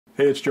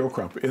Hey, it's Joe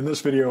Crump. In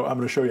this video, I'm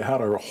going to show you how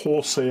to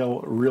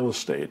wholesale real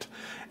estate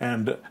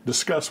and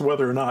discuss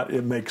whether or not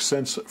it makes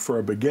sense for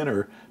a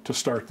beginner to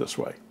start this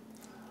way.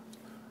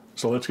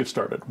 So let's get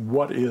started.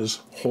 What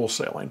is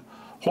wholesaling?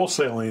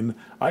 Wholesaling,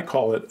 I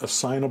call it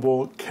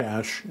assignable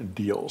cash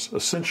deals.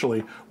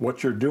 Essentially,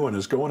 what you're doing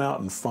is going out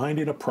and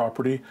finding a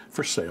property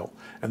for sale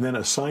and then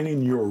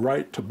assigning your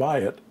right to buy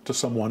it to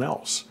someone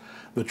else.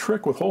 The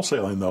trick with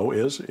wholesaling, though,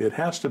 is it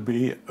has to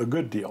be a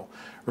good deal.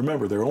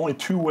 Remember, there are only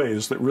two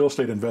ways that real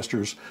estate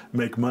investors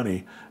make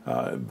money.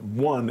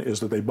 One is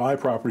that they buy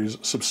properties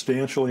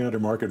substantially under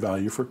market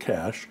value for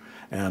cash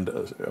and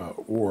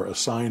or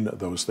assign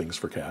those things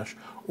for cash.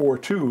 Or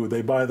two,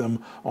 they buy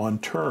them on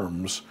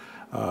terms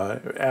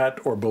at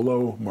or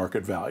below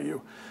market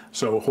value.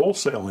 So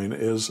wholesaling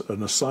is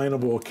an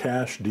assignable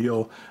cash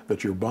deal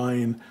that you're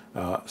buying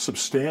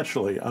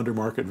substantially under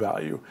market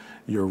value.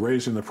 You're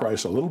raising the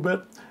price a little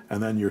bit,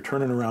 and then you're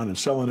turning around and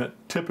selling it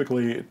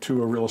typically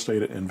to a real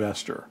estate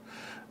investor.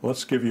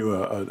 Let's give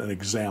you an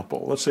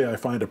example. Let's say I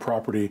find a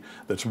property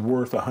that's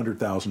worth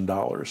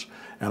 $100,000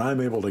 and I'm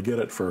able to get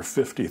it for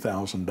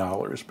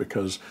 $50,000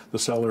 because the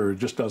seller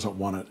just doesn't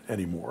want it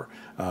anymore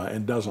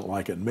and doesn't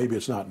like it. Maybe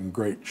it's not in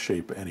great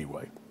shape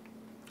anyway.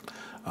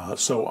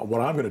 So what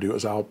I'm going to do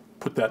is I'll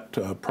put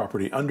that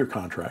property under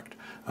contract,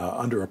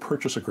 under a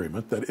purchase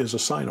agreement that is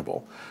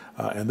assignable.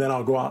 And then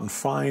I'll go out and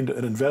find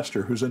an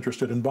investor who's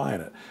interested in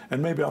buying it.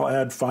 And maybe I'll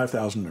add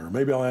 $5,000 or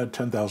maybe I'll add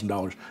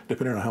 $10,000,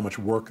 depending on how much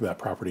work that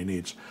property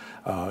needs.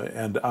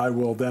 And I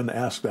will then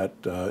ask that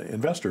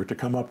investor to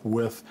come up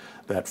with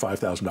that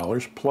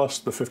 $5,000 plus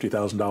the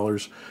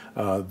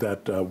 $50,000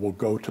 that will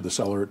go to the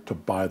seller to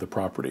buy the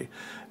property.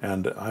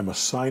 And I'm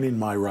assigning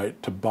my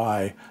right to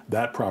buy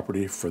that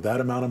property for that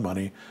amount of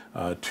money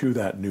to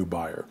that new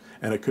buyer.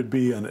 And it could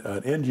be an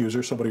end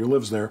user, somebody who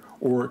lives there,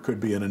 or it could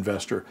be an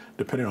investor,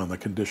 depending on the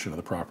condition of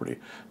the property.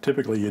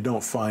 Typically, you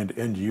don't find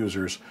end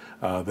users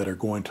that are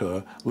going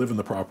to live in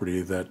the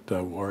property that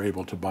are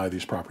able to buy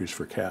these properties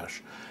for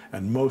cash.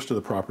 And most of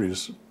the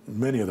properties,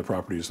 many of the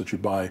properties that you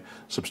buy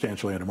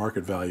substantially under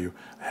market value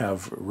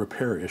have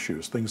repair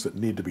issues, things that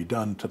need to be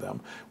done to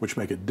them, which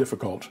make it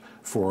difficult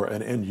for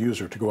an end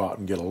user to go out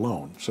and get a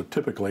loan. So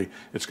typically,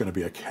 it's going to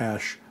be a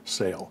cash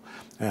sale.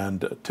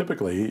 And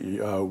typically,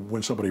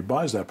 when somebody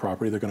buys that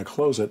property, they're going to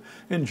close it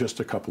in just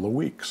a couple of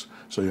weeks.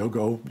 So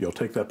you'll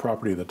take that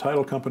property to the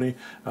title company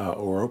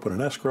or open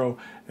an escrow,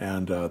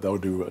 and they'll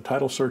do a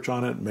title search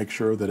on it, make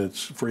sure that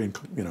it's free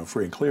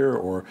and clear,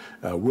 or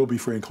will be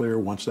free and clear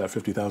once that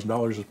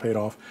 $50,000 is paid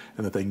off,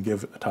 and that they can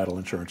give title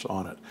insurance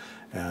on it.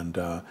 And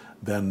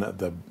then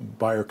the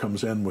buyer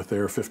comes in with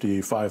their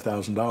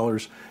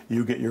 $55,000.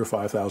 You get your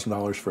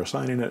 $5,000 for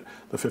assigning it.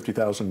 The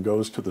 $50,000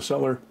 goes to the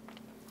seller,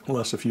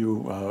 less a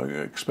few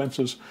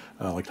expenses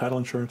like title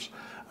insurance,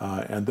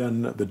 and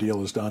then the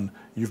deal is done.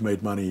 You've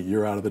made money.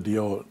 You're out of the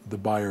deal. The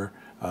buyer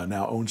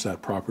now owns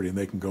that property, and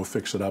they can go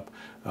fix it up.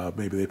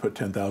 Maybe they put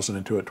 $10,000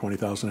 into it,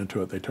 $20,000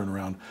 into it. They turn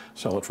around,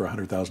 sell it for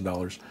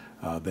 $100,000.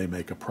 They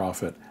make a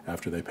profit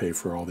after they pay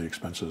for all the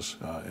expenses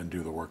and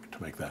do the work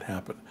to make that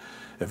happen.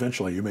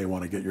 Eventually, you may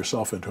want to get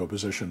yourself into a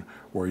position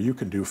where you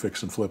can do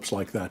fix and flips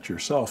like that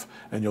yourself,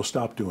 and you'll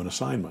stop doing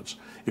assignments.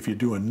 If you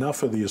do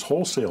enough of these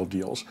wholesale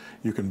deals,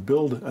 you can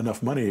build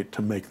enough money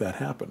to make that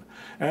happen.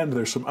 And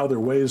there's some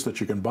other ways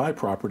that you can buy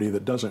property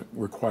that doesn't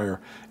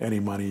require any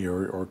money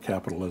or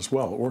capital as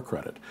well, or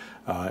credit.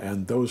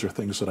 And those are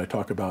things that I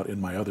talk about in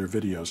my other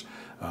videos.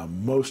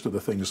 Most of the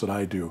things that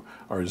I do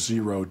are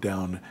zero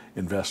down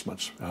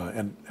investments.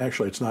 And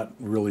actually, it's not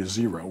really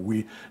zero.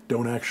 We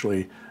don't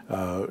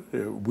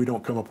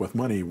come up with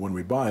money when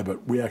we buy,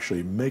 but we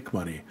actually make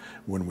money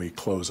when we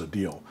close a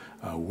deal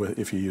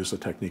if you use the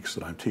techniques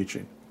that I'm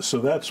teaching. So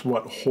that's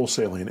what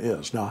wholesaling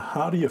is. Now,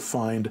 how do you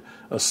find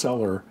a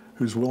seller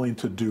who's willing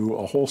to do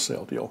a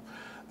wholesale deal?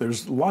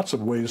 There's lots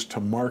of ways to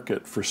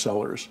market for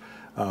sellers.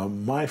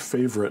 My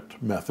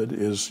favorite method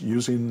is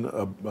using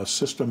a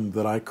system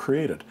that I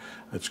created.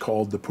 It's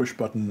called the Push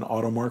Button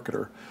Auto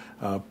Marketer,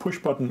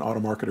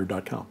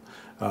 pushbuttonautomarketer.com.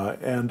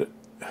 And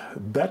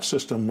that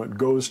system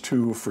goes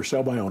to for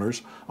sale by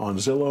owners on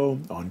Zillow,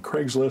 on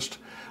Craigslist,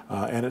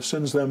 and it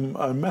sends them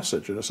a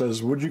message. And it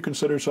says, would you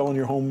consider selling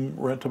your home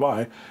rent to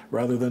buy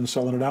rather than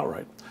selling it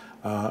outright?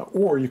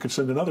 Or you could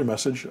send another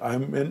message,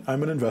 I'm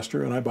an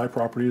investor and I buy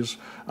properties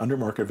under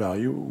market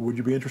value. Would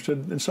you be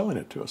interested in selling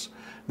it to us?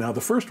 Now,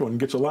 the first one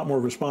gets a lot more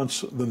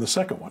response than the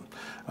second one,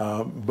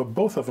 but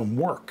both of them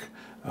work.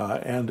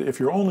 And if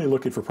you're only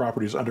looking for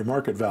properties under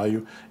market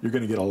value, you're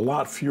going to get a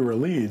lot fewer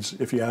leads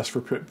if you ask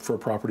for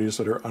properties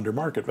that are under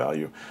market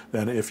value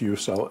than if you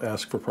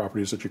ask for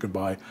properties that you can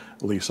buy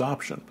lease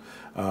option.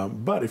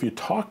 But if you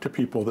talk to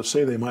people that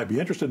say they might be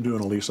interested in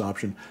doing a lease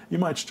option, you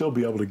might still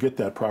be able to get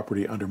that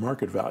property under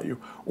market value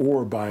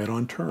or buy it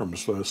on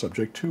terms,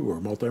 subject to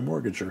or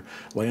multi-mortgage or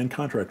land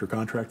contract or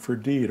contract for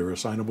deed or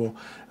assignable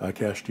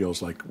cash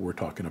deals like we're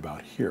talking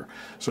about here.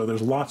 So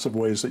there's lots of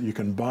ways that you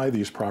can buy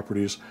these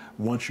properties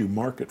once you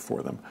market market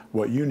for them.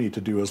 What you need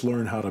to do is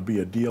learn how to be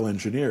a deal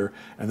engineer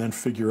and then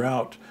figure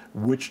out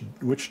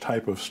which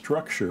type of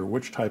structure,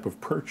 which type of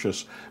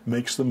purchase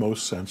makes the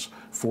most sense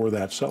for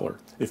that seller.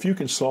 If you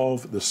can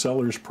solve the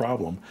seller's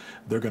problem,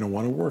 they're going to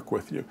want to work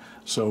with you.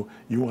 So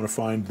you want to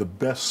find the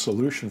best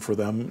solution for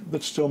them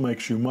that still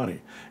makes you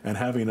money. And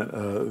having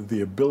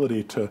the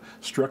ability to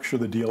structure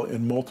the deal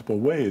in multiple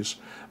ways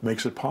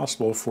makes it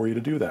possible for you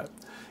to do that.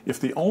 If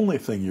the only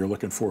thing you're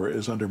looking for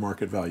is under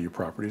market value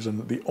properties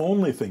and the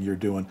only thing you're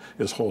doing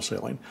is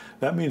wholesaling,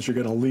 that means you're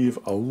going to leave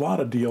a lot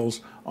of deals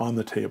on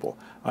the table.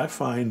 I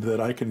find that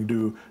I can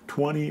do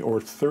 20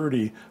 or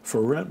 30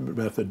 for rent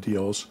method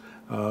deals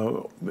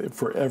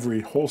for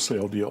every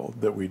wholesale deal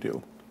that we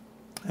do.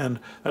 And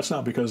that's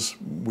not because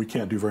we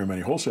can't do very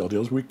many wholesale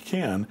deals. We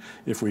can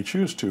if we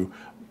choose to.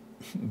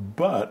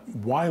 But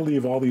why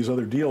leave all these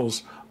other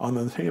deals on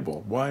the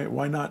table?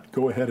 Why not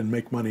go ahead and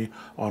make money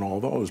on all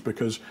those?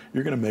 Because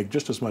you're going to make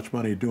just as much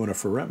money doing a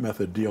for rent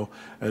method deal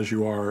as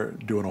you are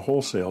doing a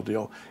wholesale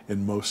deal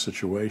in most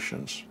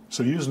situations.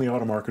 So using the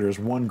auto marketer is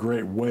one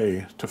great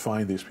way to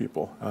find these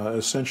people.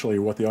 Essentially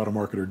what the auto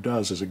marketer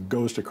does is it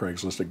goes to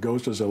Craigslist, it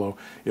goes to Zillow,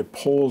 it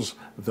pulls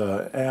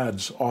the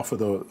ads off of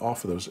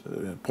those,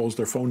 it pulls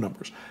their phone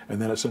numbers,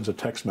 and then it sends a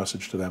text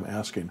message to them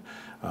asking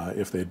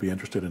if they'd be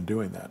interested in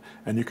doing that.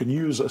 And you can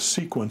use a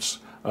sequence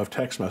of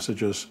text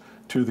messages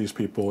to these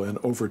people, and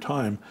over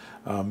time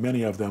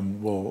many of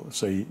them will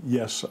say,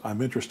 yes,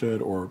 I'm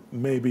interested, or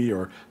maybe,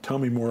 or tell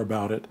me more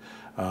about it.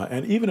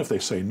 And even if they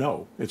say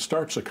no, it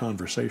starts a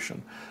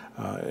conversation.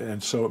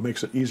 And so it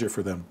makes it easier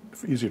for them,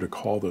 easier to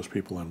call those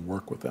people and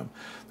work with them.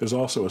 There's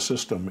also a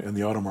system in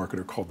the auto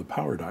marketer called the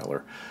power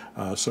dialer.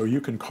 So you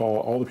can call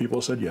all the people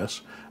that said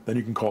yes, then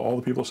you can call all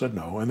the people that said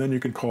no, and then you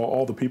can call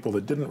all the people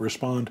that didn't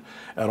respond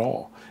at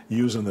all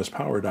using this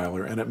power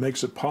dialer. And it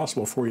makes it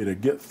possible for you to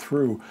get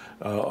through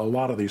a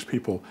lot of these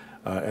people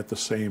at the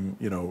same,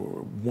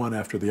 one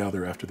after the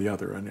other,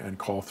 and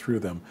call through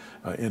them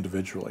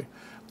individually.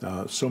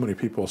 So many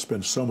people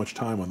spend so much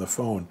time on the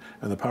phone,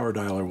 and the power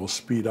dialer will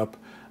speed up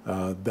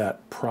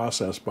that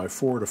process by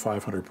 400 to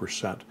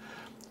 500%.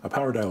 A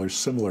power dialer is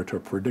similar to a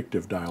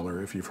predictive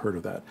dialer, if you've heard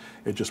of that.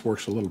 It just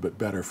works a little bit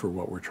better for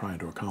what we're trying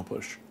to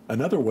accomplish.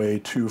 Another way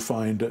to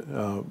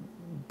find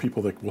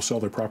people that will sell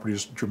their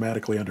properties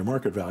dramatically under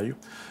market value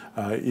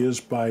is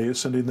by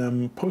sending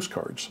them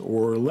postcards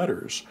or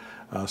letters,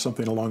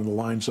 something along the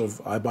lines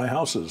of, I buy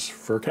houses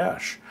for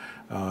cash.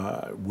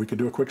 We can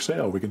do a quick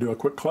sale. We can do a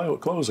quick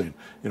closing.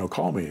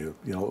 Call me.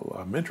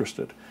 I'm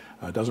interested.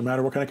 It doesn't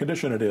matter what kind of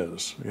condition it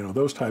is.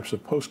 Those types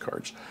of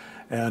postcards.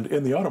 And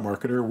in the auto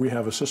marketer, we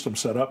have a system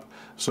set up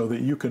so that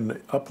you can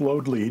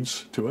upload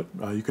leads to it.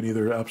 You can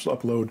either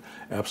upload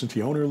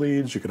absentee owner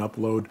leads. You can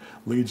upload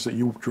leads that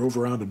you drove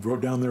around and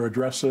wrote down their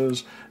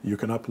addresses. You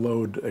can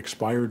upload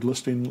expired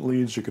listing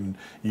leads. You can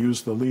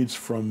use the leads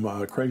from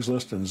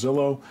Craigslist and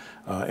Zillow,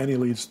 any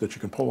leads that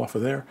you can pull off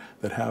of there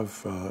that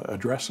have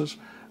addresses.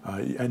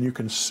 And you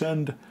can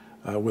send,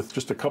 with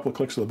just a couple of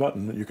clicks of the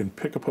button, you can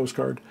pick a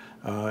postcard,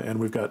 and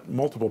we've got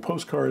multiple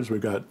postcards.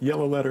 We've got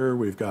yellow letter,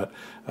 we've got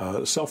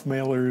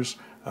self-mailers,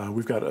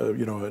 we've got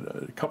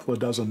a couple of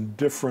dozen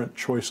different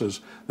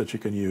choices that you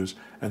can use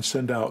and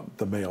send out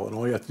the mail. And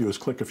all you have to do is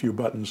click a few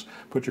buttons,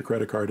 put your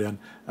credit card in,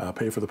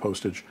 pay for the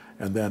postage,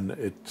 and then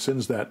it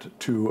sends that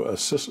to a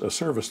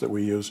service that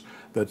we use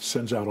that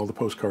sends out all the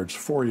postcards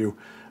for you,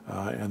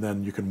 and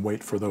then you can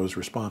wait for those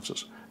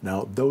responses.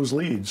 Now, those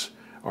leads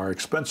are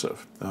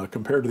expensive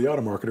compared to the auto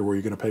marketer, where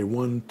you're going to pay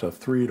 $1 to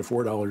 $3 to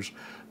 $4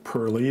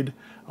 per lead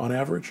on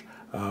average.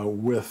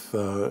 With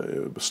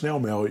snail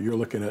mail, you're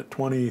looking at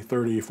 $20,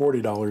 $30,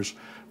 $40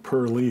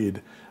 per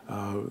lead.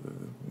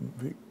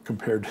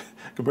 Compared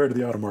to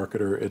the auto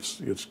marketer,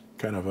 it's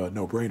kind of a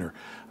no-brainer.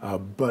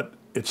 But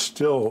it's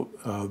still,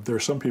 there are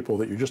some people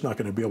that you're just not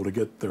going to be able to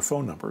get their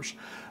phone numbers.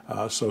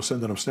 So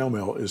sending them snail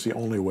mail is the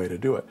only way to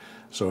do it.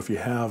 So if you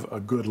have a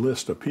good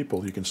list of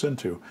people you can send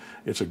to,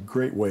 it's a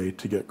great way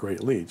to get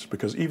great leads.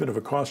 Because even if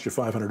it costs you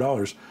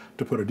 $500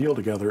 to put a deal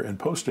together and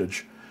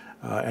postage,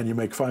 and you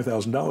make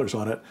 $5,000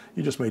 on it,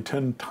 you just made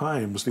 10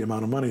 times the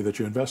amount of money that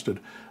you invested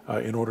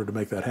in order to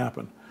make that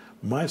happen.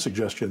 My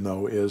suggestion,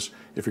 though, is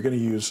if you're going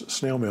to use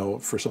snail mail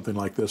for something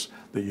like this,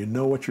 that you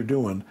know what you're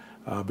doing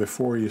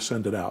before you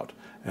send it out.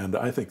 And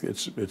I think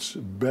it's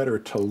better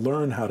to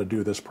learn how to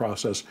do this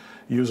process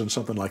using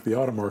something like the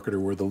auto marketer,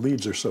 where the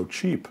leads are so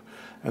cheap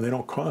and they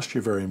don't cost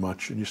you very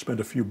much, and you spend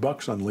a few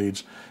bucks on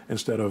leads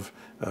instead of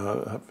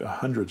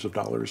hundreds of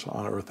dollars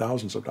or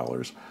thousands of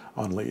dollars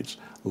on leads.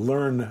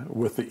 Learn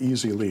with the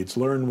easy leads,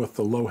 learn with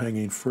the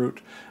low-hanging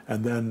fruit,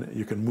 and then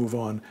you can move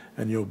on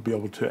and you'll be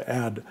able to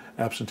add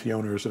absentee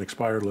owners and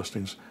expired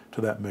listings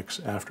to that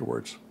mix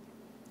afterwards.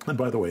 And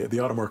by the way,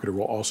 the auto marketer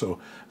will also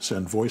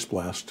send voice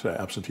blasts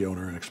to absentee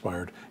owner and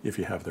expired if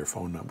you have their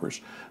phone numbers.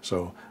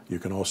 So you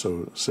can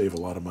also save a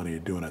lot of money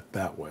doing it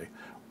that way.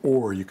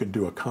 Or you can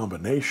do a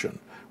combination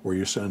where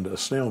you send a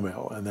snail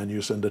mail, and then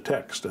you send a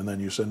text, and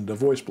then you send a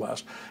voice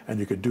blast, and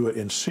you could do it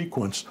in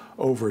sequence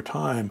over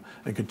time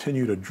and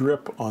continue to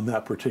drip on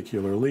that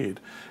particular lead.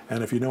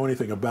 And if you know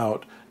anything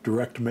about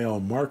direct mail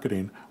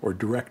marketing or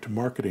direct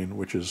marketing,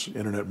 which is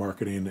internet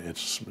marketing,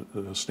 it's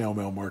snail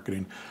mail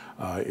marketing,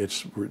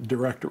 it's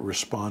direct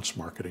response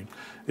marketing.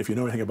 If you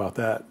know anything about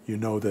that, you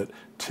know that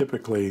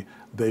typically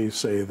they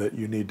say that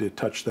you need to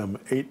touch them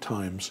 8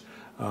 times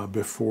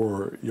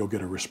before you'll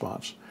get a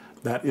response.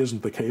 That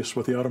isn't the case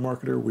with the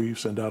automarketer. We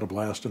send out a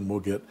blast and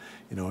we'll get,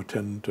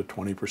 10 to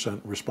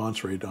 20%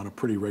 response rate on a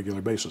pretty regular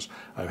basis.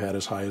 I've had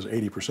as high as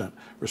 80%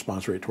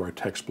 response rate to our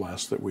text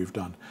blasts that we've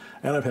done.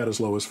 And I've had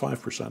as low as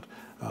 5%.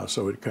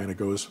 So it kind of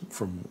goes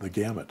from the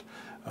gamut.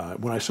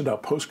 When I send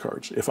out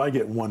postcards, if I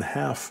get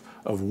 1/2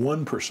 of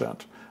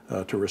 1%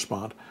 to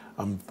respond,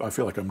 I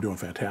feel like I'm doing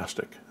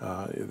fantastic.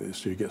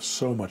 So you get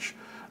so much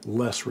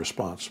less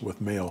response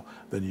with mail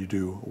than you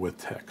do with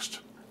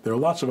text. There are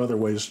lots of other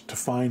ways to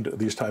find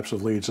these types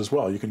of leads as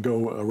well. You can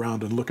go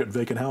around and look at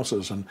vacant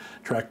houses and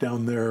track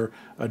down their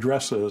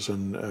addresses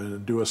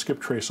and do a skip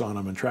trace on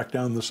them and track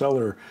down the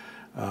seller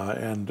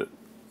and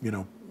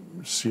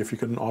see if you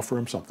can offer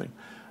them something.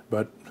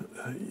 But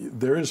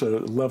there is a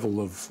level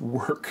of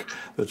work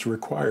that's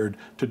required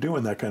to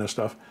doing that kind of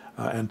stuff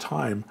and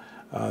time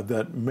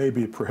that may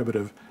be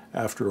prohibitive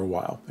after a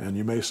while. And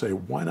you may say,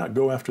 why not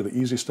go after the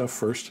easy stuff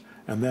first?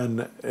 And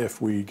then if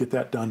we get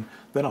that done,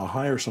 then I'll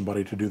hire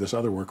somebody to do this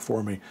other work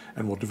for me,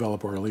 and we'll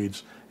develop our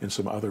leads in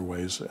some other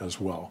ways as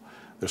well.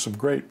 There's some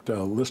great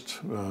list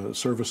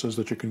services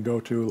that you can go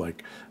to,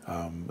 like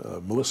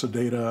Melissa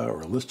Data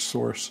or List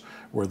Source,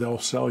 where they'll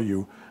sell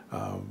you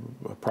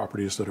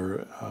properties that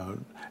are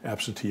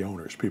absentee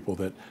owners, people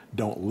that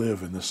don't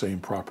live in the same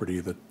property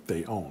that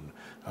they own.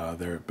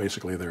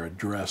 Basically their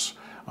address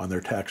on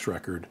their tax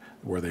record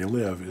where they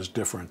live is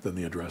different than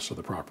the address of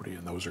the property,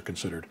 and those are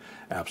considered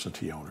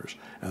absentee owners.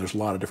 And there's a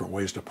lot of different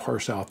ways to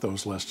parse out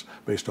those lists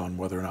based on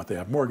whether or not they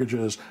have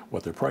mortgages,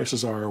 what their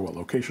prices are, what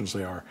locations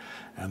they are,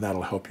 and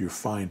that'll help you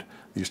find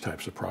these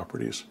types of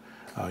properties.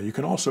 You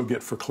can also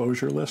get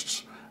foreclosure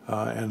lists,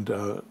 and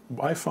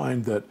I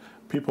find that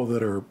people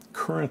that are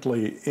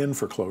currently in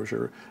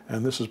foreclosure,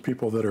 and this is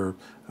people that are,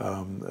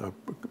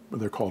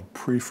 they're called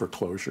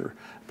pre-foreclosure,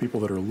 people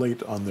that are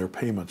late on their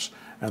payments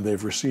and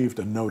they've received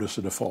a notice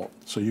of default.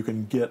 So you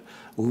can get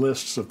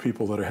lists of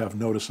people that have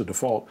notice of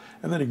default,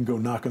 and then you can go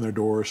knock on their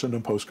door, send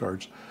them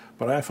postcards.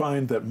 But I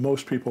find that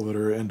most people that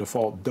are in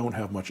default don't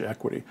have much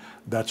equity.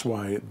 That's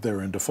why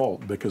they're in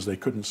default, because they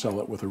couldn't sell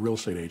it with a real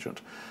estate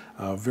agent.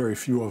 Very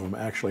few of them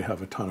actually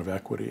have a ton of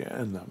equity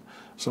in them.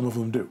 Some of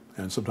them do,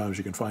 and sometimes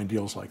you can find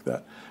deals like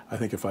that. I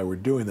think if I were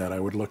doing that, I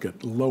would look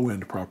at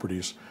low-end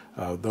properties.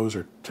 Those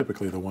are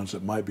typically the ones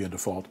that might be in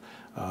default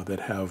that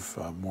have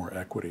more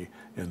equity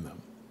in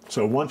them.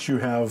 So once you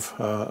have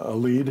a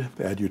lead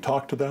and you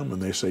talk to them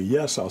and they say,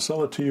 yes, I'll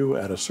sell it to you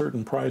at a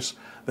certain price,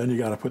 then you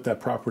got to put that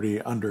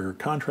property under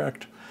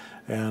contract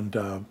and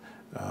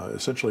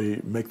essentially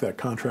make that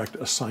contract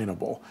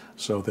assignable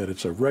so that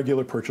it's a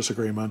regular purchase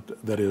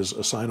agreement that is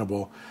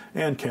assignable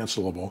and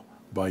cancelable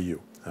by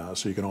you.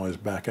 So you can always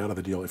back out of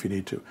the deal if you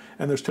need to.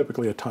 And there's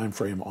typically a time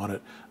frame on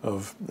it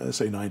of,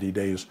 say, 90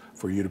 days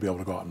for you to be able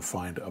to go out and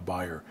find a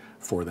buyer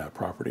for that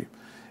property.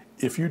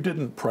 If you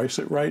didn't price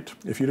it right,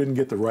 if you didn't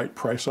get the right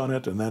price on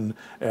it and then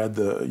add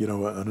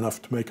enough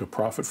to make a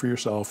profit for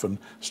yourself and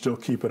still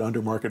keep it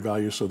under market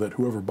value so that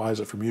whoever buys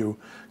it from you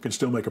can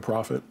still make a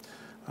profit,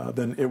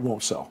 then it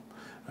won't sell.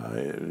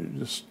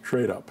 Just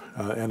straight up.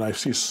 And I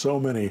see so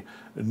many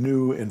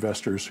new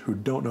investors who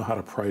don't know how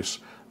to price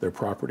their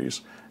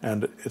properties.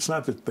 And it's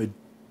not that they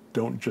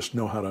just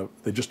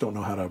don't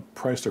know how to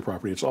price their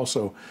property. It's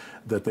also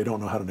that they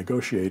don't know how to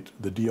negotiate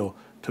the deal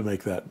to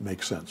make that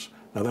make sense.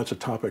 Now that's a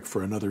topic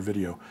for another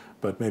video,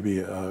 but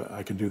maybe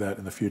I can do that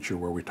in the future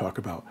where we talk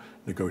about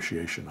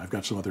negotiation. I've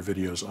got some other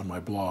videos on my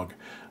blog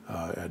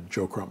at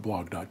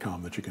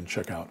joecrumpblog.com that you can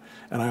check out.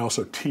 And I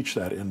also teach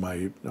that in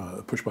my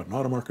Push Button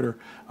Automarketer,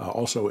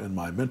 also in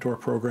my mentor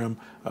program,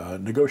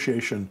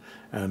 negotiation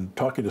and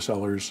talking to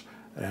sellers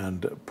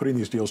and putting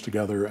these deals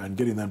together and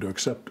getting them to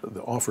accept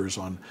the offers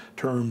on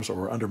terms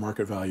or under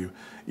market value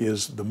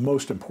is the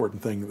most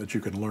important thing that you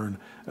can learn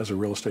as a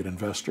real estate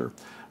investor.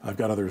 I've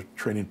got other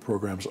training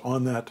programs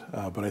on that,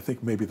 but I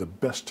think maybe the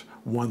best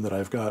one that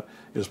I've got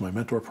is my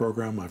mentor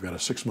program. I've got a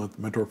 6-month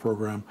mentor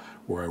program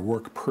where I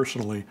work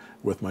personally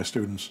with my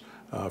students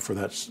for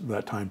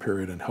that time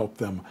period and help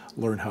them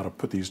learn how to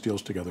put these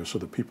deals together so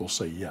that people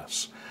say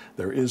yes.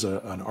 There is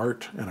an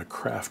art and a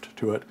craft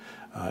to it,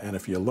 and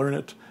if you learn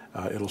it,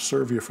 it'll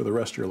serve you for the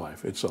rest of your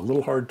life. It's a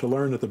little hard to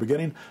learn at the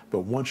beginning, but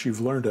once you've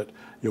learned it,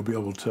 you'll be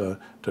able to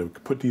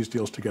put these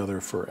deals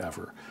together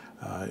forever.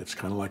 It's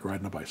kind of like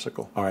riding a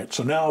bicycle. All right,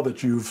 so now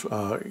that you've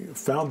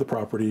found the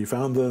property,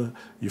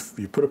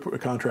 you put a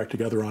contract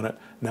together on it,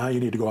 now you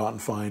need to go out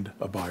and find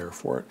a buyer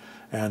for it.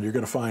 And you're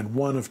going to find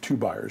one of two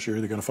buyers. You're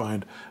either going to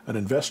find an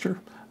investor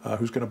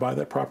who's going to buy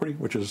that property,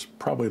 which is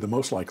probably the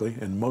most likely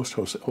in most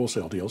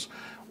wholesale deals,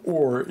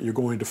 or you're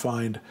going to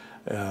find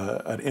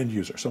an end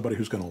user, somebody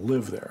who's going to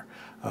live there.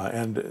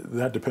 And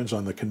that depends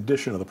on the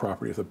condition of the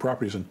property. If the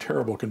property is in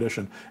terrible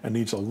condition and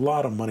needs a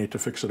lot of money to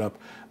fix it up,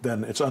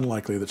 then it's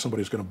unlikely that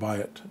somebody's going to buy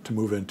it to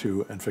move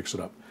into and fix it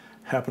up.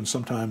 Happens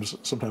sometimes.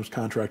 Sometimes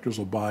contractors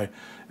will buy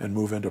and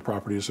move into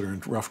properties that are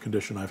in rough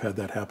condition. I've had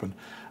that happen,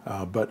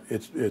 but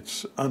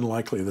it's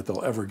unlikely that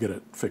they'll ever get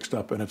it fixed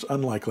up, and it's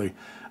unlikely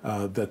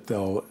that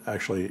they'll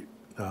actually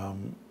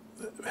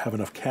have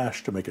enough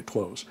cash to make it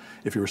close.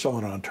 If you were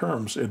selling it on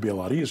terms, it'd be a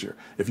lot easier.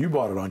 If you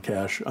bought it on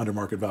cash under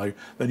market value,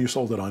 then you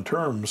sold it on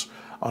terms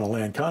on a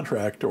land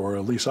contract or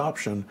a lease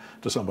option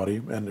to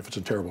somebody, and if it's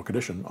in terrible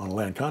condition, on a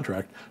land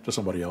contract to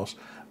somebody else,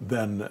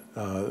 then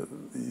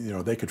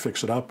they could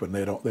fix it up, and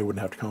they wouldn't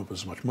have to come up with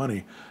as much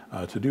money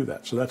to do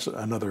that. So that's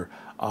another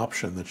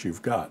option that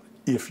you've got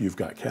if you've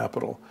got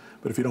capital.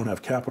 But if you don't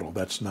have capital,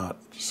 that's not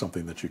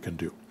something that you can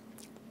do.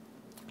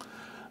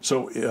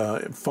 So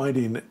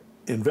finding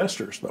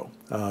investors, though,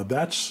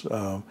 that's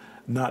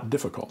not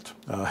difficult.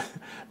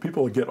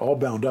 People get all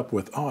bound up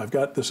with, oh, I've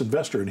got this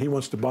investor and he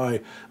wants to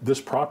buy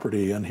this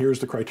property and here's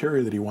the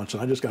criteria that he wants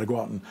and I just got to go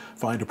out and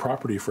find a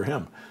property for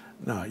him.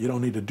 No, you don't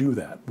need to do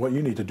that. What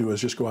you need to do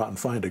is just go out and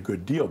find a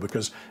good deal,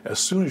 because as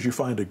soon as you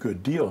find a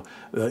good deal,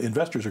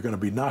 investors are going to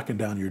be knocking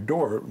down your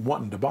door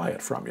wanting to buy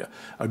it from you.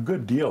 A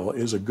good deal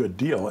is a good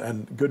deal,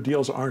 and good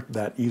deals aren't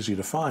that easy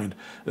to find,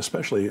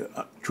 especially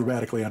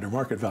dramatically under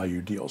market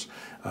value deals.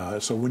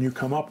 So when you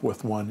come up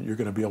with one, you're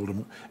going to be able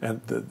to,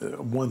 and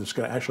the one that's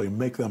going to actually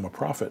make them a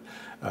profit,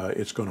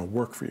 it's going to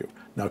work for you.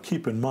 Now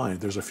keep in mind,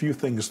 there's a few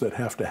things that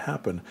have to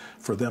happen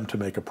for them to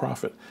make a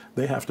profit.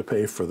 They have to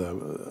pay for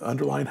the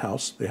underlying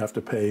house, they have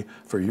to pay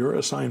for your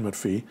assignment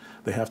fee,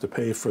 they have to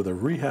pay for the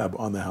rehab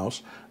on the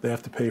house, they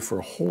have to pay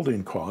for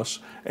holding costs,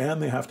 and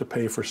they have to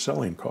pay for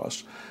selling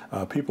costs.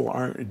 People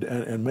aren't,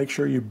 and make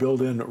sure you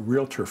build in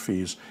realtor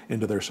fees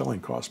into their selling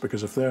costs,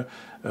 because if the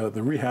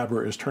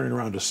rehabber is turning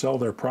around to sell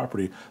their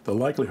property, the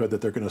likelihood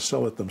that they're going to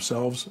sell it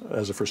themselves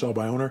as a for sale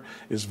by owner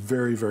is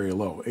very, very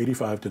low.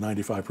 85 to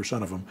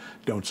 95% of them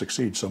don't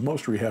succeed. So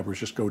most rehabbers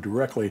just go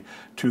directly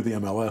to the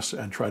MLS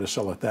and try to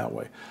sell it that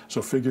way.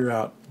 So figure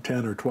out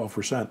 10 or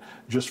 12%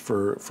 just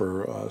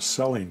for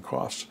selling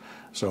costs.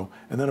 So,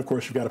 and then of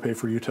course you've got to pay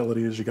for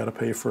utilities, you got to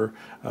pay for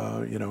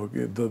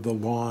the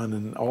lawn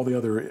and all the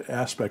other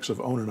aspects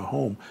of owning a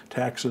home,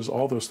 taxes,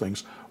 all those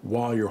things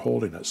while you're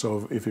holding it.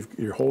 So if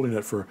you're holding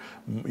it for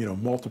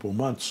multiple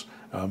months,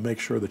 make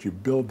sure that you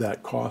build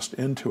that cost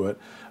into it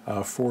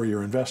for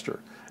your investor.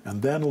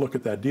 And then look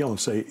at that deal and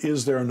say,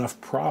 is there enough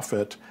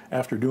profit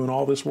after doing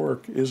all this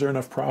work? Is there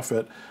enough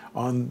profit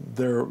on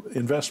their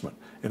investment?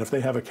 And if they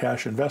have a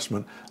cash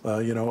investment,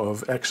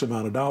 of X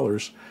amount of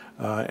dollars,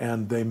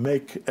 and they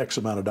make X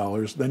amount of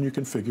dollars, then you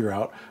can figure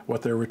out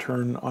what their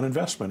return on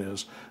investment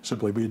is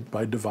simply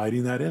by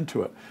dividing that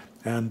into it.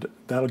 And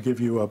that'll give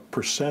you a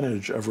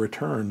percentage of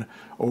return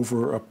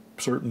over a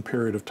certain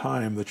period of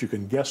time that you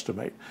can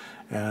guesstimate.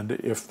 And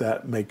if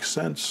that makes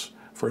sense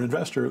for an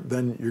investor,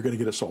 then you're going to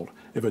get it sold.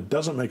 If it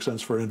doesn't make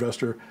sense for an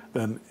investor,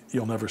 then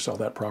you'll never sell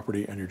that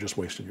property and you're just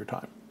wasting your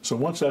time. So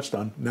once that's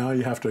done, now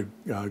you have to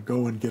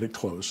go and get it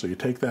closed. So you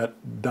take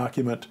that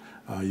document,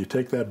 you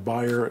take that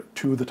buyer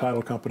to the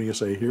title company, you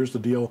say, here's the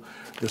deal,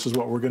 this is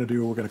what we're going to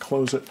do, we're going to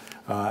close it,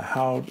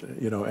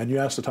 and you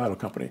ask the title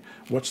company,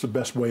 what's the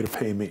best way to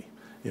pay me?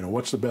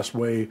 What's the best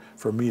way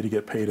for me to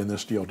get paid in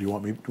this deal? Do you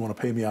want to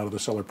pay me out of the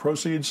seller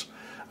proceeds,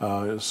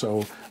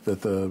 so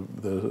that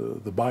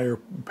the buyer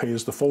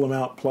pays the full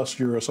amount plus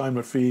your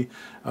assignment fee,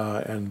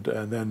 and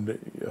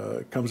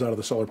then comes out of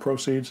the seller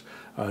proceeds?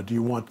 Do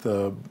you want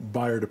the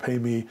buyer to pay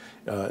me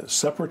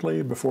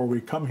separately before we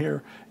come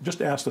here?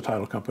 Just ask the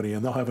title company,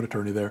 and they'll have an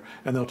attorney there,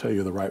 and they'll tell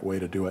you the right way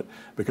to do it,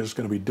 because it's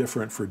going to be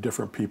different for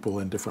different people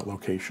in different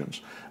locations.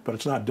 But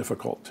it's not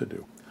difficult to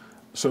do.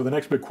 So the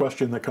next big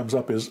question that comes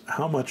up is,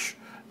 how much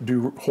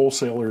do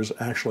wholesalers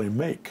actually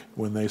make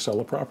when they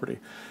sell a property?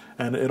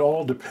 And it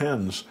all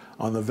depends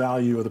on the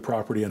value of the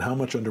property and how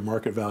much under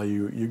market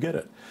value you get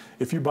it.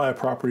 If you buy a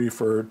property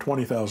for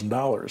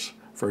 $20,000,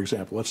 for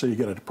example, let's say you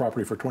get a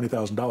property for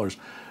 $20,000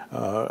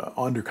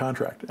 under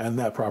contract, and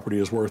that property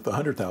is worth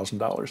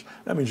 $100,000.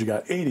 That means you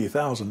got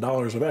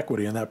 $80,000 of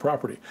equity in that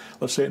property.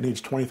 Let's say it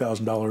needs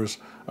 $20,000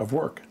 of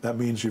work. That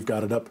means you've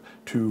got it up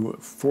to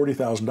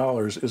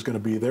 $40,000 is going to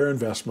be their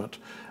investment,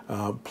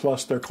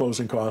 plus their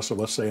closing costs, so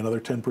let's say another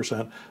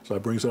 10%, so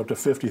that brings it up to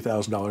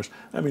 $50,000.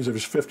 That means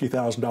there's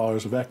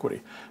 $50,000 of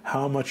equity.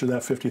 How much of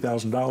that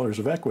 $50,000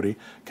 of equity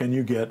can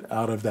you get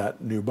out of that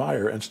new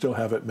buyer and still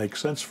have it make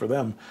sense for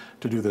them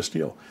to do this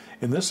deal?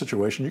 In this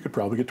situation, you could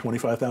probably get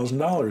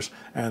 $25,000,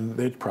 and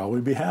they'd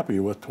probably be happy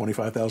with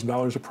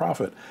 $25,000 of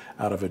profit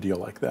out of a deal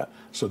like that.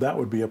 So that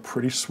would be a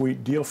pretty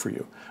sweet deal for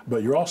you.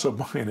 But you're also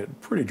buying it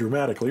pretty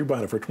dramatically. You're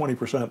buying it for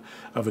 20%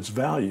 of its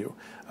value,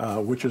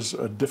 which is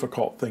a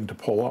difficult thing to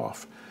pull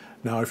off.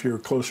 Now, if you're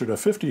closer to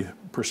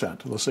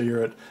 50%, let's say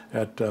you're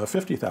at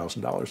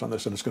 $50,000 on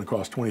this, and it's going to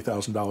cost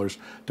 $20,000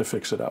 to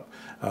fix it up.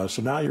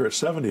 So now you're at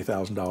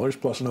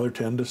 $70,000 plus another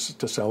 10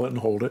 to sell it and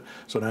hold it.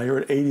 So now you're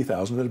at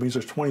 $80,000. That means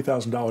there's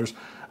 $20,000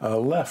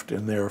 left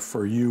in there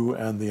for you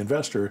and the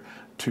investor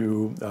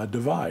to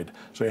divide.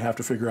 So you have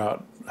to figure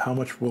out how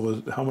much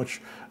will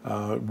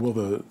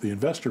the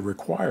investor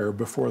require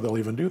before they'll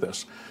even do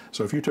this.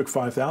 So if you took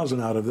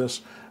 5,000 out of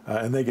this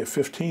and they get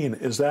 15,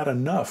 is that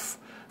enough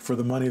for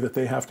the money that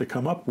they have to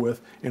come up with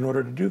in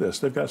order to do this?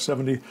 They've got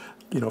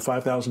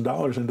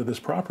 $5,000 into this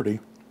property,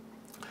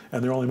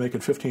 and they're only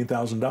making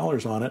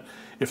 $15,000 on it.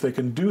 If they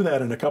can do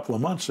that in a couple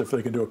of months, if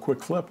they can do a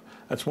quick flip,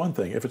 that's one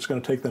thing. If it's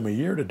going to take them a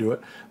year to do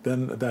it,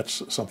 then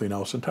that's something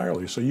else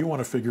entirely. So you want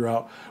to figure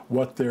out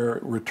what their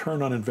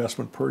return on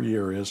investment per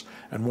year is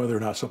and whether or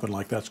not something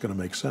like that's going to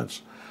make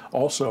sense.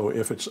 Also,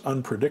 if it's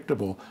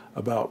unpredictable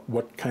about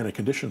what kind of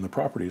condition the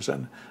property's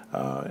in,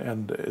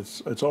 and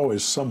it's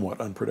always somewhat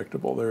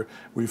unpredictable.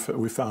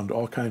 We've found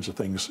all kinds of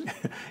things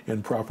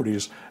in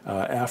properties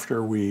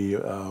after we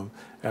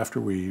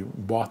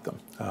bought them,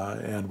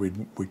 and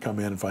we'd come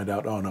in and find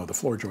out, oh no, the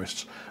floor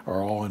joists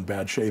are all in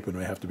bad shape and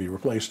they have to be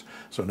replaced.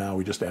 So now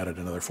we just added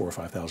another $4,000 or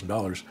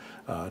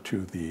 $5,000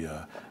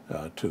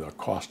 to the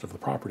cost of the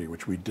property,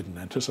 which we didn't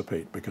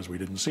anticipate because we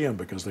didn't see them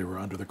because they were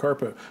under the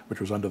carpet, which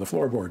was under the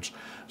floorboards.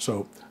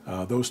 So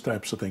those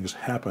types of things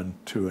happen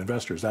to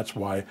investors. That's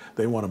why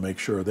they want to make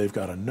sure they've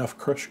got enough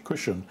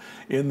cushion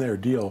in their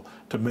deal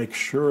to make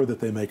sure that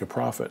they make a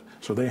profit.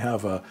 So they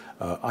have a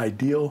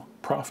ideal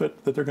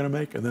profit that they're going to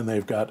make, and then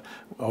they've got,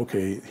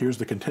 okay, here's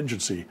the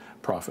contingency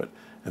profit.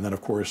 And then,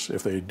 of course,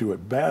 if they do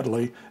it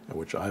badly,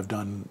 which I've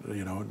done,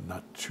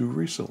 not too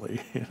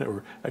recently,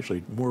 or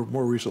actually more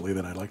recently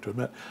than I'd like to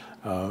admit,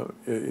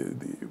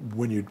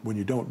 when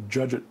you don't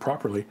judge it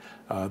properly,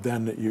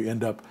 then you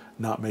end up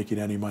not making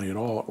any money at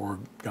all, or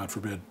God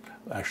forbid,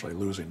 actually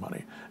losing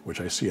money,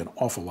 which I see an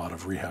awful lot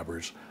of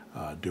rehabbers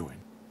doing.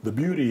 The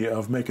beauty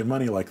of making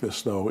money like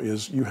this, though,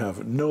 is you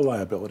have no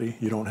liability.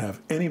 You don't have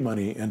any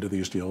money into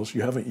these deals.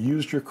 You haven't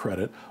used your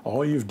credit.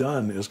 All you've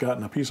done is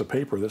gotten a piece of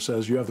paper that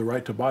says you have the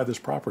right to buy this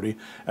property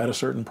at a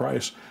certain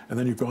price, and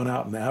then you've gone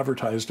out and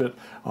advertised it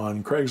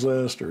on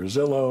Craigslist or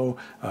Zillow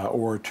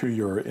or to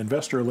your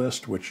investor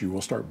list, which you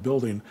will start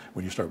building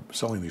when you start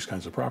selling these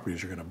kinds of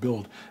properties. You're going to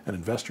build an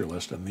investor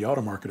list, and the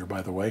Auto Marketer,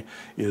 by the way,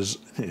 is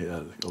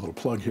a little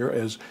plug here,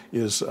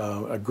 is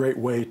a great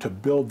way to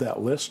build that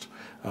list.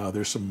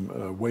 There's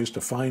some ways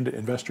to find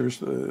investors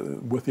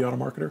with the Auto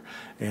Marketer,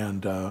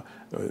 and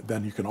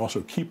then you can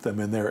also keep them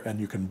in there, and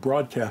you can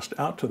broadcast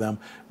out to them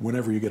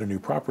whenever you get a new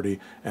property.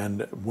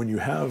 And when you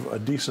have a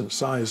decent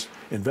size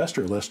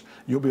investor list,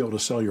 you'll be able to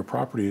sell your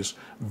properties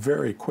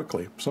very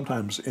quickly,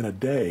 sometimes in a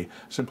day,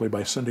 simply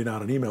by sending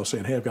out an email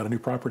saying, hey, I've got a new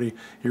property,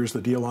 here's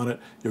the deal on it.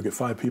 You'll get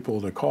 5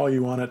 people to call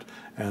you on it,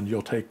 and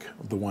you'll take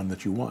the one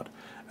that you want.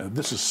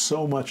 This is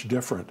so much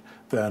different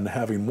than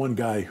having one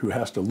guy who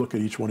has to look at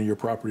each one of your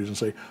properties and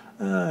say,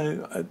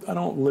 I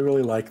don't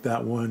really like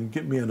that one,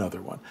 get me another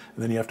one.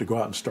 And then you have to go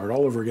out and start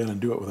all over again and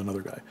do it with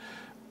another guy.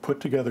 Put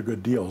together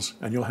good deals,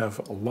 and you'll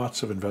have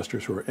lots of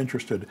investors who are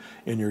interested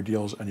in your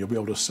deals, and you'll be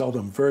able to sell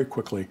them very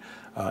quickly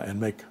and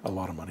make a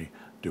lot of money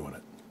doing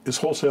it. Is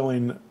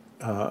wholesaling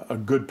a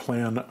good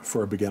plan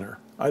for a beginner?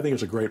 I think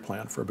it's a great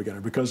plan for a beginner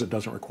because it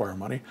doesn't require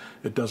money.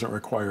 It doesn't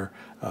require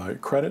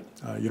credit.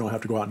 You don't have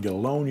to go out and get a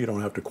loan. You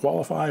don't have to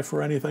qualify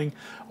for anything.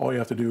 All you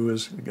have to do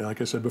is, like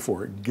I said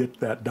before,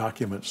 get that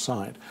document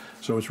signed.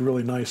 So it's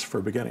really nice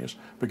for beginners.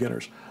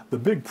 The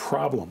big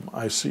problem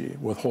I see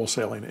with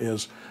wholesaling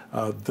is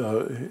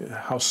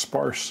how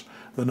sparse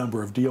the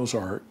number of deals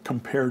are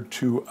compared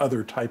to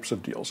other types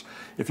of deals.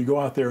 If you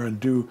go out there and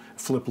do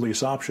flip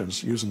lease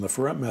options using the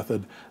for rent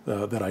method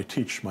that I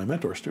teach my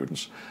mentor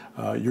students,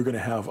 you're going to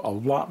have a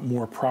lot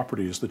more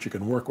properties that you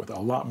can work with. A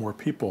lot more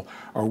people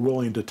are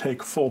willing to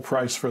take full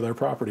price for their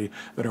property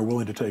than are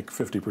willing to take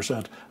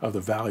 50% of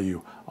the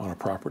value on a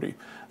property.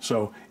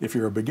 So if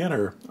you're a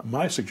beginner,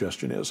 my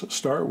suggestion is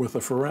start with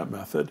the for rent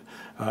method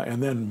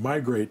and then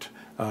migrate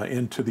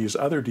into these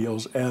other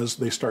deals as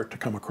they start to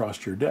come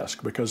across your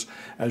desk. Because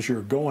as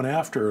you're going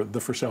after the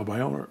for sale by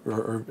owner,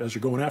 or as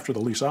you're going after the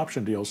lease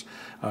option deals,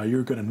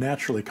 you're going to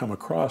naturally come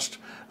across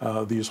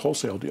these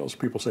wholesale deals.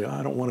 People say,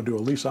 I don't want to do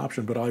a lease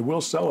option, but I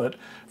will sell it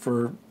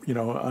for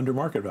under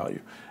market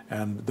value.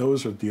 And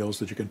those are deals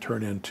that you can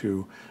turn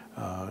into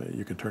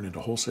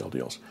wholesale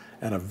deals.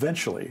 And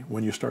eventually,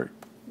 when you start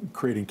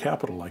creating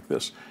capital like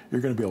this, you're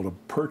going to be able to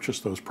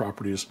purchase those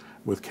properties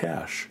with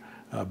cash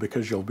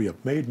because you'll be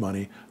made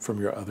money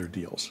from your other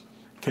deals.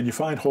 Can you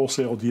find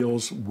wholesale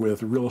deals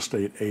with real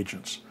estate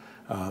agents?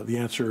 The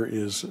answer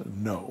is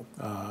no.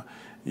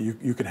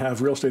 You can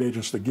have real estate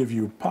agents that give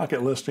you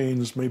pocket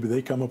listings. Maybe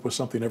they come up with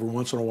something every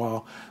once in a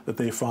while that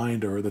they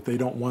find or that they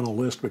don't want to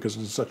list because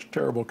it's in such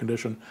terrible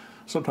condition.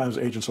 Sometimes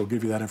agents will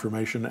give you that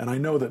information, and I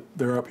know that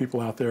there are people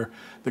out there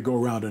that go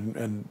around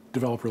and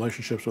develop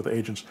relationships with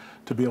agents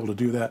to be able to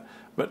do that.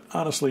 But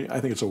honestly, I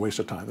think it's a waste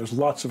of time. There's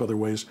lots of other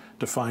ways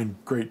to find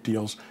great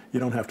deals. You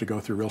don't have to go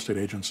through real estate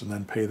agents and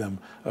then pay them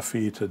a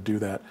fee to do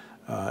that.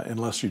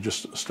 unless you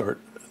just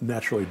start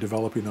naturally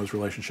developing those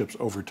relationships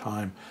over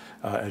time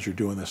as you're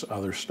doing this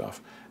other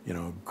stuff. You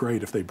know,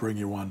 great if they bring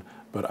you one,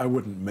 but I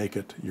wouldn't make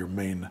it your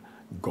main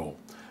goal.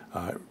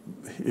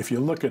 If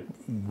you look at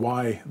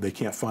why they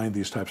can't find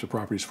these types of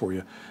properties for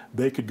you,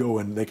 they could go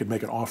and they could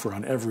make an offer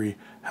on every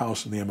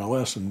house in the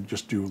MLS and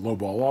just do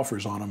lowball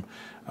offers on them.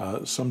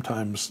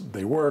 Sometimes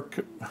they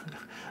work.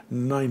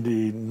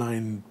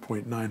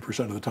 99.9%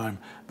 of the time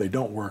they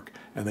don't work,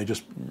 and they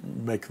just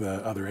make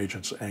the other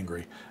agents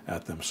angry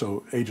at them.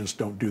 So agents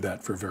don't do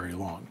that for very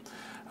long.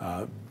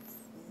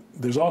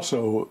 There's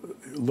also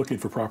looking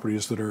for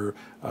properties that are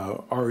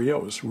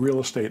REOs, real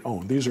estate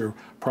owned. These are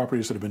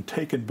properties that have been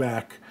taken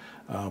back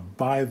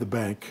by the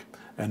bank,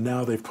 and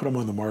now they've put them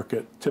on the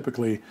market,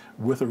 typically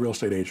with a real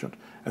estate agent.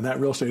 And that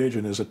real estate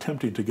agent is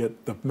attempting to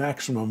get the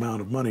maximum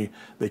amount of money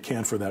they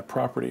can for that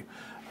property.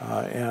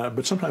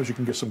 But sometimes you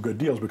can get some good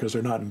deals because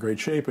they're not in great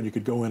shape, and you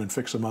could go in and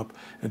fix them up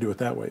and do it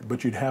that way.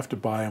 But you'd have to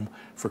buy them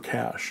for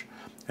cash.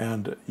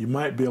 And you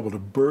might be able to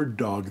bird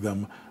dog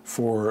them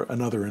for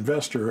another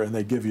investor, and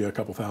they give you a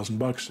couple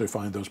 $1,000 to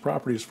find those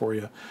properties for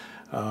you.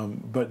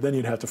 But then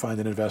you'd have to find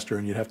an investor,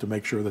 and you'd have to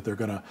make sure that they're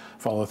going to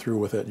follow through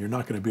with it, and you're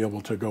not going to be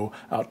able to go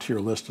out to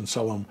your list and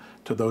sell them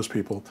to those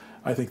people.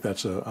 I think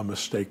that's a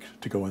mistake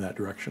to go in that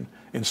direction.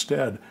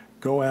 Instead,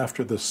 go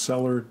after the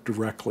seller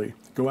directly.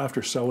 Go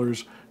after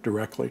sellers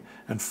directly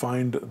and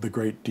find the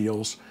great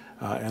deals,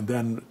 and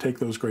then take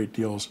those great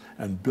deals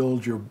and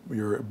build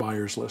your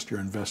buyers list, your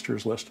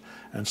investors list,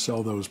 and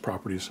sell those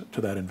properties to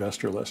that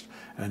investor list.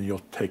 And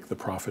you'll take the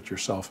profit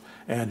yourself,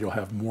 and you'll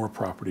have more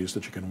properties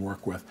that you can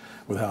work with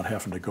without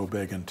having to go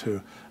big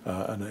into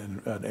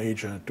an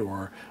agent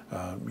or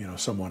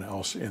someone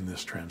else in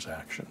this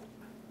transaction.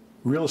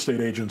 Real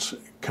estate agents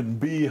can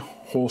be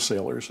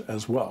wholesalers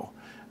as well.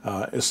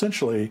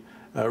 Essentially,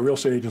 real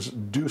estate agents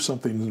do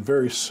something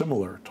very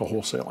similar to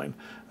wholesaling.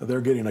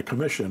 They're getting a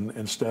commission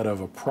instead of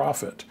a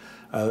profit.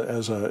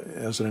 As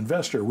an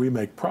investor, we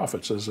make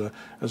profits. As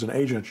an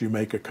agent, you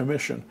make a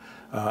commission.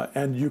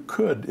 And you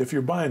could, if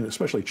you're buying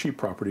especially cheap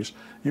properties,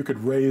 you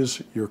could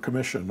raise your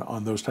commission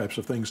on those types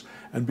of things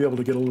and be able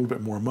to get a little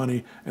bit more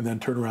money and then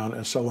turn around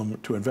and sell them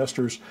to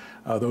investors.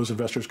 Those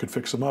investors could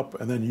fix them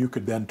up, and then you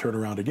could then turn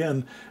around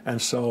again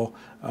and sell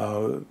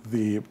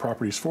the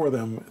properties for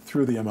them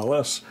through the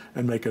MLS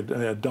and make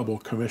a double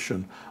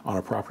commission on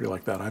a property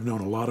like that. I've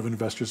known a lot of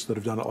investors that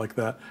have done it like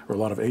that, or a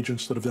lot of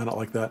agents that have done it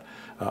like that.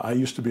 I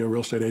used to be a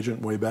real estate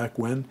agent way back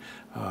when.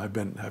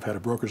 I've had a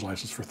broker's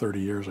license for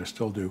 30 years. I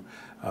still do.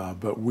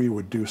 But we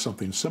would do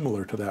something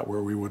similar to that,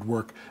 where we would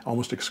work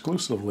almost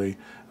exclusively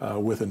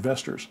with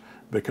investors,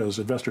 because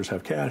investors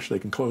have cash. They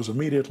can close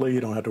immediately.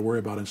 You don't have to worry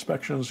about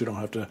inspections. You don't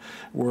have to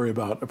worry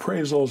about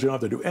appraisals. You don't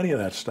have to do any of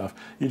that stuff.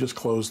 You just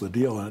close the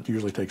deal, and it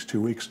usually takes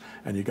 2 weeks,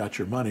 and you got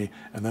your money,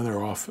 and then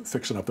they're off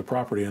fixing up the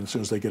property. And as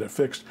soon as they get it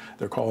fixed,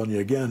 they're calling you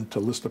again to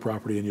list the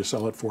property, and you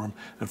sell it for them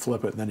and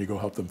flip it, and then you go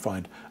help them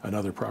find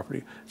another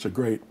property. It's a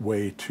great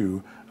way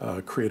to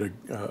create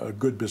a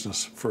good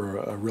business for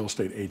a real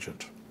estate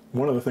agent.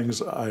 One of the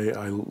things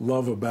I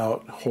love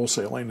about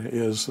wholesaling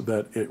is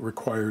that it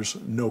requires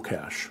no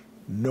cash,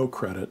 no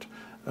credit,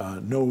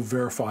 no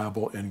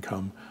verifiable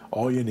income.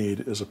 All you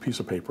need is a piece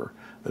of paper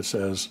that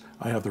says,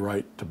 I have the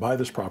right to buy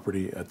this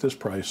property at this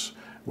price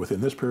within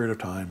this period of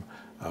time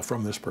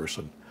from this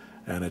person,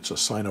 and it's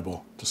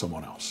assignable to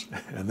someone else.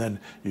 And then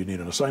you need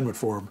an assignment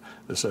form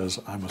that says,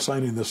 I'm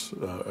assigning this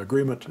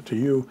agreement to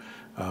you,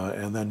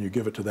 and then you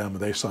give it to them, and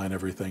they sign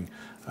everything,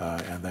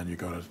 and then you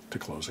go to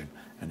closing,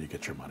 and you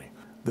get your money.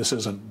 This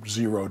isn't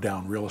zero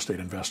down real estate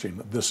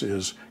investing. This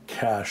is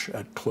cash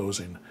at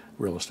closing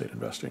real estate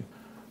investing.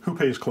 Who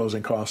pays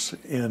closing costs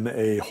in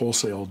a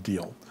wholesale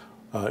deal?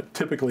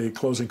 Typically,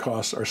 closing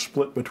costs are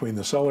split between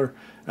the seller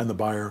and the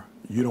buyer.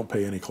 You don't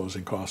pay any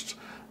closing costs.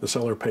 The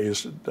seller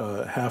pays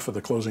half of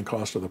the closing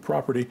cost of the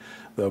property.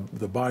 The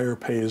buyer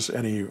pays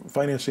any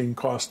financing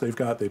costs they've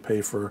got. They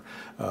pay for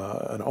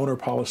an owner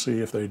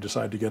policy if they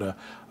decide to get a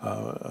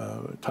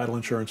title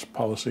insurance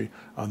policy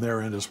on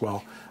their end as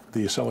well.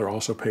 The seller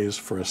also pays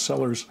for a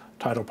seller's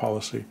title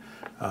policy.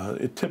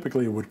 It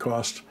typically would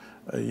cost,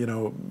 on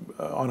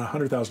a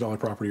 $100,000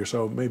 property or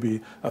so, maybe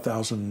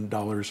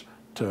 $1,000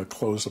 to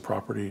close the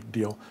property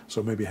deal.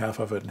 So maybe half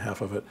of it and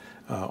half of it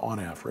on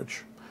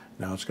average.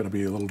 Now, it's going to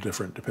be a little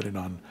different depending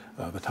on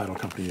the title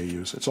company you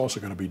use. It's also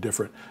going to be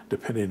different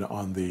depending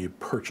on the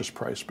purchase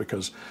price,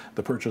 because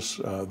the purchase,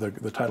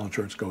 the title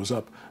insurance goes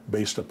up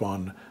based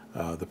upon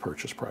the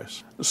purchase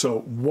price. So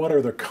what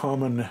are the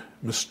common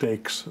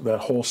mistakes that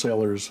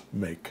wholesalers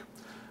make?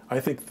 I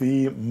think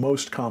the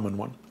most common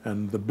one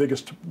and the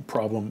biggest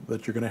problem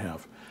that you're going to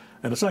have,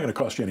 and it's not going to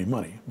cost you any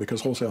money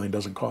because wholesaling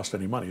doesn't cost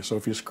any money. So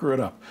if you screw it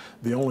up,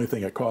 the only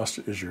thing it costs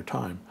is your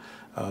time.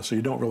 So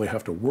you don't really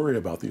have to worry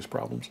about these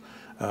problems,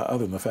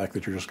 other than the fact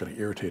that you're just going to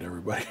irritate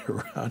everybody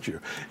around you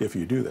if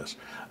you do this.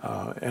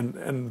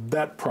 And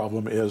that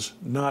problem is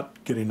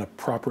not getting a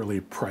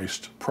properly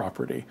priced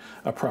property,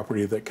 a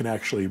property that can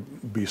actually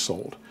be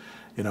sold.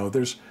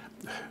 There's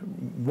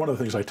one of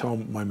the things I tell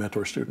my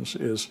mentor students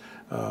is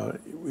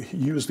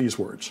use these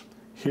words.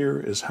 here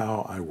is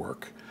how I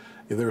work.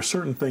 There are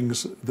certain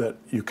things that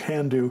you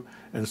can do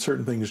and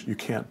certain things you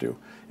can't do.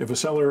 If a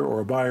seller or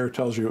a buyer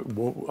tells you,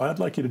 well, I'd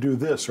like you to do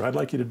this, or I'd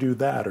like you to do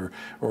that, or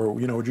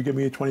would you give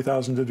me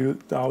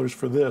 $20,000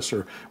 for this,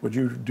 or would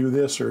you do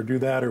this or do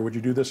that, or would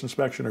you do this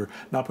inspection, or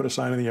not put a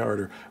sign in the yard,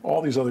 or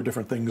all these other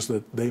different things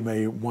that they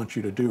may want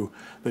you to do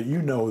that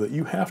you know that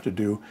you have to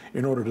do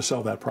in order to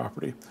sell that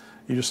property.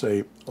 You just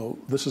say, oh,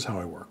 this is how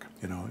I work.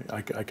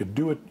 I could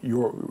do it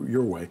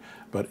your way,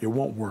 but it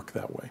won't work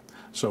that way.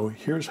 So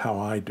here's how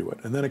I do it.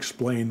 And then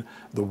explain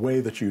the way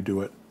that you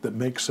do it that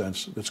makes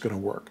sense, that's going to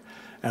work.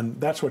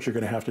 And that's what you're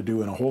going to have to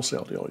do in a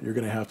wholesale deal. You're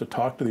going to have to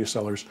talk to these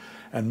sellers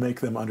and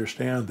make them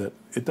understand that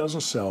it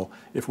doesn't sell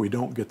if we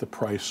don't get the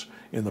price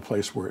in the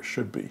place where it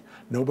should be.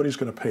 Nobody's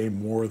going to pay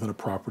more than a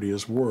property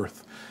is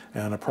worth.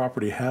 And a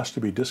property has to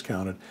be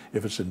discounted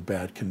if it's in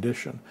bad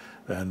condition.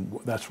 And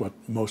that's what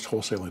most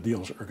wholesaling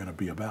deals are going to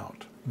be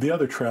about. The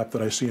other trap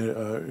that I see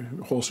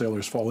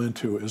wholesalers fall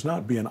into is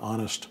not being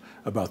honest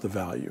about the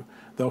value.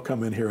 They'll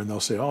come in here and they'll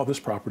say, oh, this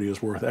property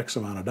is worth X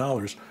amount of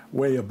dollars,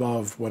 way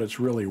above what it's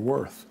really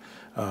worth.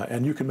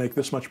 And you can make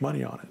this much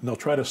money on it. And they'll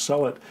try to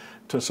sell it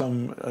to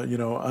some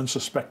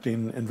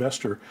unsuspecting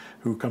investor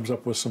who comes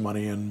up with some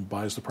money and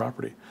buys the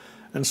property.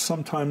 And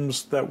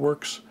sometimes that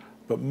works,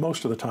 but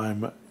most of the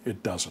time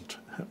it doesn't,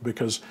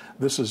 because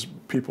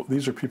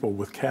these are people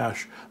with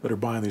cash that are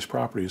buying these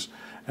properties,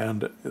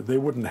 and they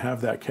wouldn't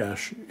have that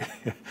cash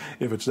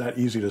if it's that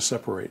easy to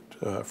separate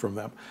from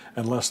them,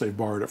 unless they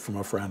borrowed it from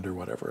a friend or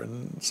whatever.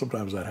 And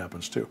sometimes that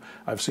happens too.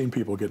 I've seen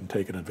people getting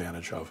taken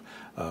advantage of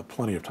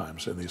plenty of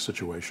times in these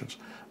situations.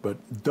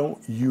 But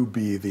don't you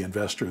be the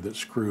investor that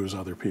screws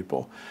other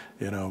people.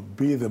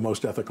 Be the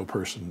most ethical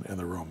person in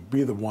the room.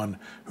 Be the one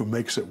who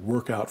makes it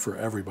work out for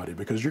everybody,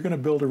 because you're going to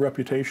build a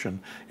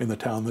reputation in the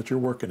town that you're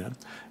working in,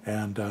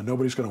 and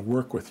nobody's going to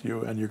work with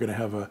you. And you're going to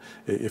have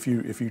if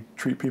you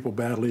treat people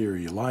badly, or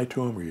you lie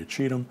to them, or you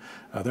cheat them,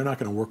 they're not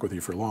going to work with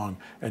you for long,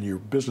 and your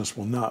business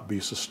will not be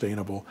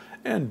sustainable,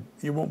 and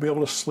you won't be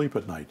able to sleep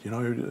at night.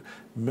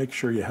 Make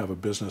sure you have a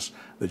business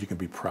that you can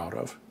be proud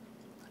of,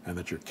 and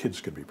that your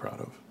kids can be proud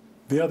of.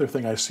 The other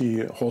thing I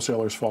see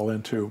wholesalers fall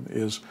into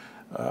is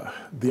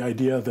the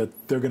idea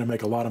that they're going to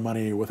make a lot of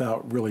money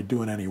without really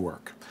doing any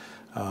work.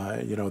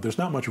 There's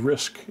not much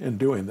risk in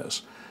doing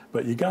this,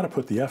 but you got to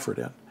put the effort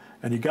in,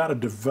 and you got to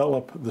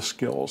develop the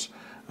skills.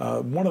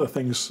 One of the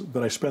things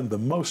that I spend the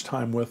most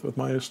time with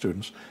my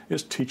students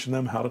is teaching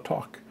them how to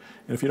talk.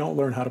 And if you don't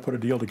learn how to put a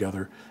deal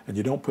together, and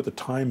you don't put the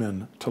time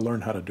in to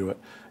learn how to do it,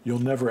 you'll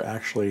never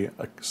actually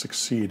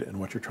succeed in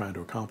what you're trying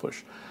to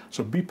accomplish.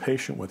 So be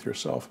patient with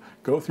yourself.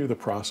 Go through the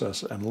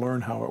process and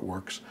learn how it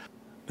works.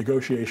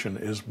 Negotiation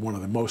is one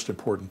of the most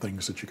important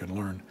things that you can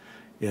learn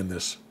in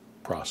this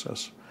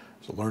process.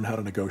 So learn how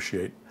to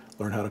negotiate,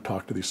 learn how to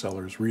talk to these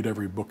sellers, read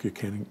every book you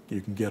can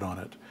get on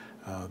it.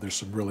 There's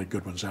some really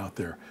good ones out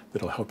there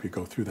that'll help you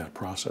go through that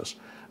process.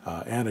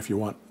 And if you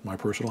want my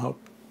personal help,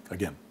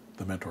 again,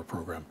 the mentor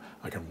program,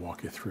 I can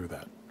walk you through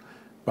that.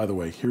 By the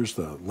way, here's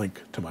the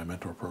link to my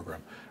mentor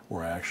program,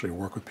 where I actually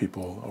work with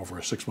people over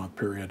a 6-month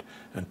period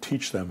and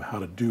teach them how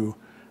to do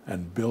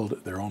and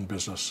build their own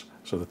business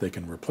so that they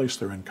can replace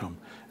their income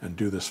and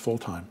do this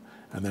full-time,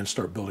 and then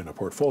start building a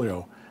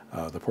portfolio.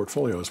 The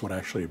portfolio is what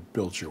actually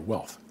builds your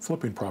wealth.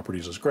 Flipping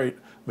properties is great,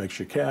 makes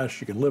you cash,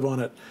 you can live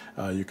on it,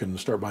 you can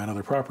start buying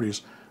other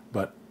properties,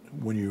 but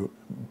when you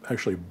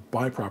actually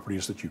buy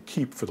properties that you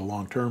keep for the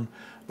long term,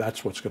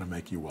 that's what's going to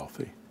make you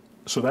wealthy.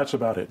 So that's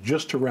about it.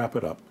 Just to wrap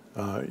it up,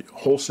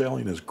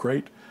 wholesaling is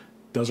great,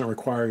 doesn't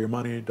require your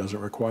money, doesn't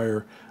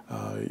require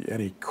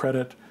any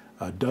credit,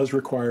 does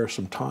require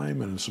some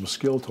time and some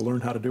skill to learn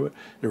how to do it.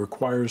 It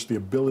requires the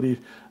ability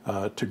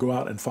to go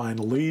out and find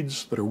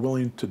leads that are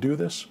willing to do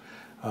this.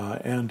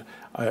 And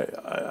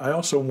I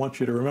also want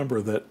you to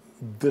remember that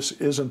this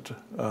isn't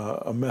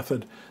a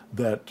method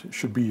that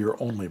should be your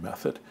only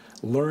method.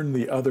 Learn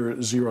the other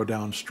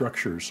zero-down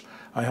structures.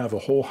 I have a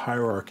whole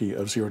hierarchy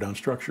of zero-down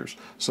structures: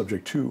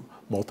 subject to,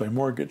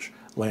 multi-mortgage,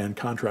 land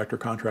contract or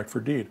contract for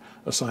deed,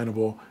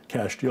 assignable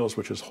cash deals,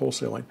 which is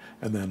wholesaling,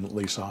 and then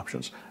lease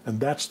options. And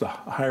that's the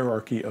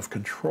hierarchy of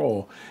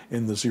control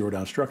in the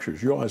zero-down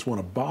structures. You always want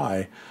to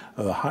buy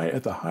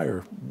at the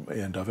higher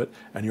end of it,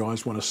 and you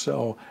always want to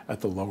sell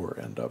at the lower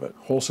end of it.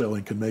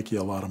 Wholesaling can make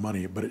you a lot of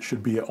money, but it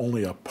should be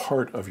only a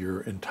part of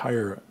your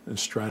entire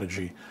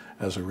strategy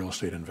as a real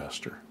estate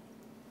investor.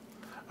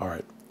 All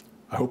right.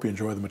 I hope you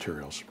enjoy the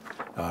materials.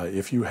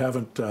 If you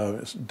haven't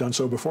done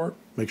so before,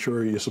 make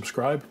sure you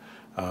subscribe.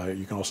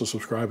 You can also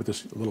subscribe with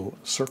this little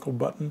circle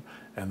button,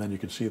 and then you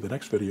can see the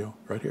next video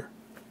right here.